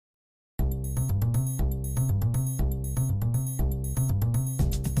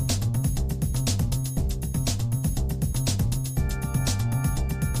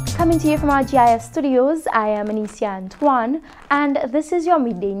Coming to you from our GIS studios, I am Lucia and this is your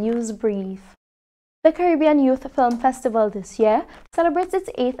midday news brief. The Caribbean Youth Film Festival this year celebrates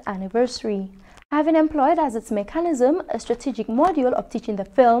its 8th anniversary, having employed as its mechanism a strategic module of teaching the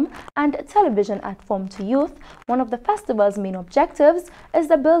film and television art form to youth. One of the festival's main objectives is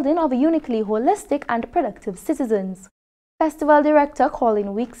the building of uniquely holistic and productive citizens. Festival director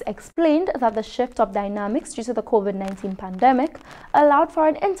Colin Weeks explained that the shift of dynamics due to the COVID-19 pandemic allowed for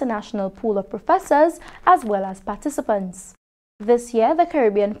an international pool of professors as well as participants. This year, the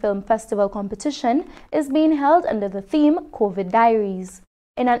Caribbean Film Festival competition is being held under the theme COVID Diaries.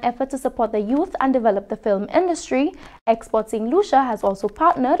 In an effort to support the youth and develop the film industry, Exporting Lucia has also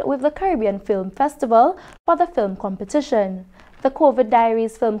partnered with the Caribbean Film Festival for the film competition. The COVID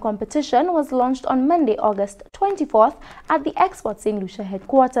Diaries film competition was launched on Monday, August 24th at the Export St. Lucia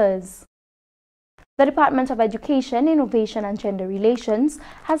headquarters. The Department of Education, Innovation and Gender Relations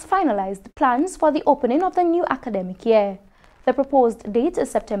has finalized plans for the opening of the new academic year. The proposed date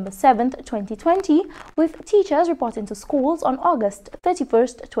is September 7th, 2020, with teachers reporting to schools on August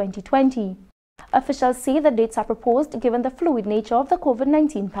 31st, 2020. Officials say the dates are proposed given the fluid nature of the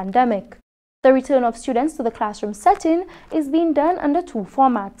COVID-19 pandemic. The return of students to the classroom setting is being done under two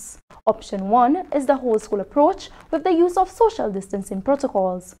formats. Option 1 is the whole school approach with the use of social distancing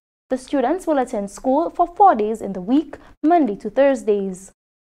protocols. The students will attend school for 4 days in the week, Monday to Thursdays.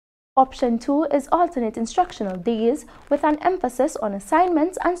 Option 2 is alternate instructional days with an emphasis on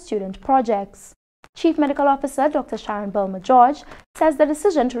assignments and student projects. Chief Medical Officer Dr. Sharon Belma-George says the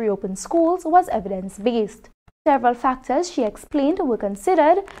decision to reopen schools was evidence-based. Several factors, she explained, were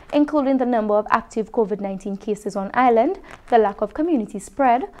considered, including the number of active COVID-19 cases on island, the lack of community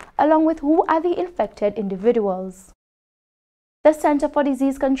spread, along with who are the infected individuals. The Center for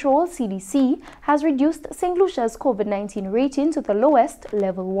Disease Control, CDC, has reduced St. Lucia's COVID-19 rating to the lowest,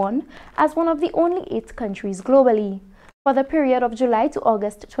 level 1, as one of the only 8 countries globally. For the period of July to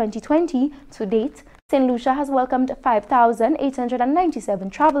August 2020, to date, St. Lucia has welcomed 5,897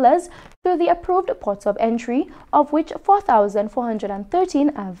 travelers through the approved ports of entry, of which 4,413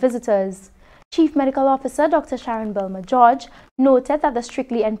 are visitors. Chief Medical Officer Dr. Sharon Belma-George noted that the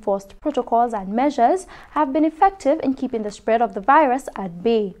strictly enforced protocols and measures have been effective in keeping the spread of the virus at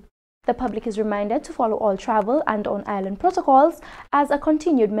bay. The public is reminded to follow all travel and on-island protocols as a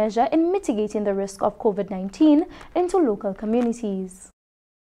continued measure in mitigating the risk of COVID-19 into local communities.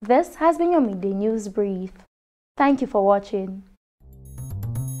 This has been your Midday News Brief. Thank you for watching.